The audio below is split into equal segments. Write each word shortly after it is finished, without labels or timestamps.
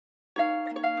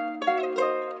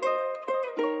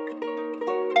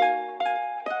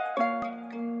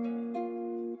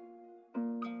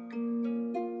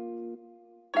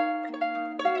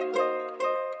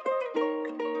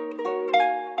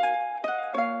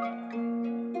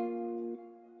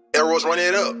Arrows run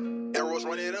it up. Arrows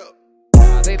run it up.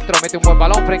 Adentro mete un buen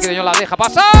balón, Frenkie de Jong la deja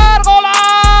pasar. ¡Golazo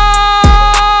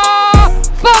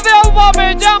de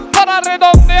Aubameyang para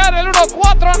redondear el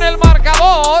 1-4 en el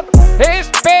marcador!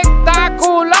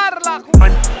 ¡Espectacular la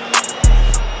jugada!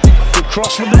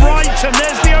 Cross from the right, and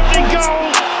there's the opening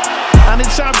goal. And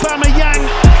it's Aubameyang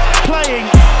playing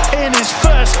in his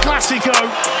first Clasico,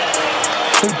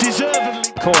 who deservedly...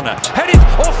 Corner, headed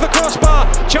off the crossbar,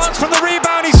 chance from the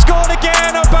rebound, he scored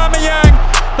again, Aubameyang.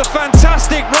 The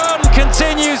fantastic run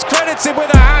continues, credits him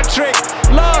with a hat-trick.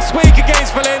 Last week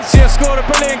against Valencia, scored a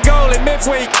brilliant goal in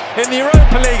midweek in the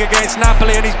Europa League against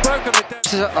Napoli, and he's broken the...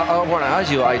 I want to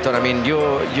ask you, Aitor, I mean, you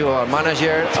are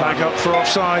manager. Flag up for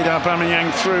offside,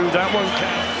 Aubameyang through, that won't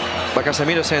count. But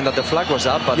Casemiro saying that the flag was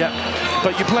up, but... Yeah,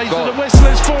 but you played to the whistle,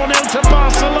 it's 4-0 to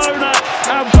Barcelona.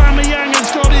 Aubameyang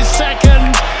has got his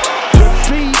second. The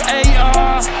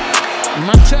VAR,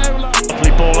 Mateo.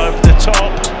 Lovely ball over the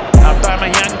top.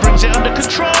 Aubameyang brings it under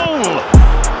control.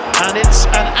 And it's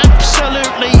an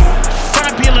absolutely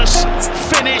fabulous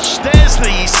finish. There's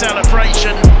the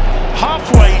celebration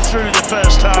halfway through the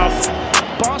first half.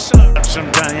 Barcelona from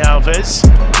Dani Alves.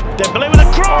 Dembélé with a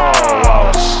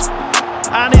cross.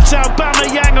 And it's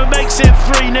Aubameyang who makes it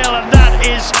 3-0, and that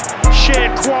is sheer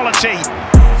quality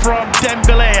from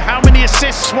Dembélé. How many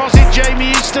assists was it,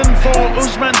 Jamie Easton, for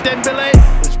Ousmane Dembélé?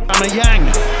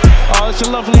 Aubameyang. Oh, it's a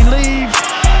lovely leave.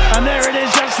 And there it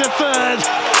is, that's the third.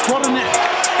 What an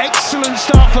excellent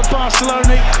start for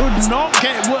Barcelona. It could not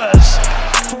get worse.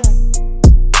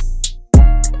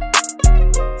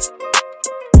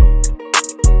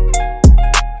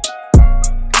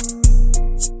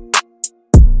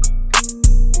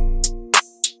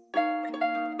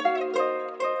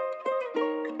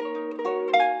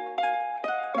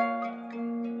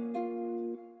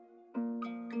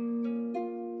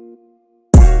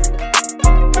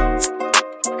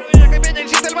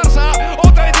 Existe el Barça,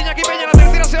 otra vez Iñaki Peña, la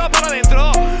tercera se va para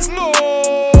adentro. ¡No!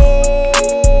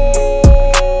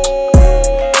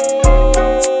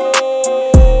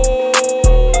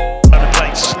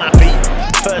 Snappy,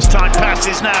 first time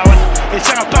passes now, and it's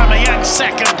Aubameyang's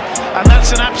second, and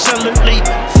that's an absolutely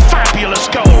fabulous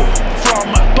goal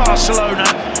from Barcelona.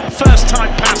 First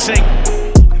time passing.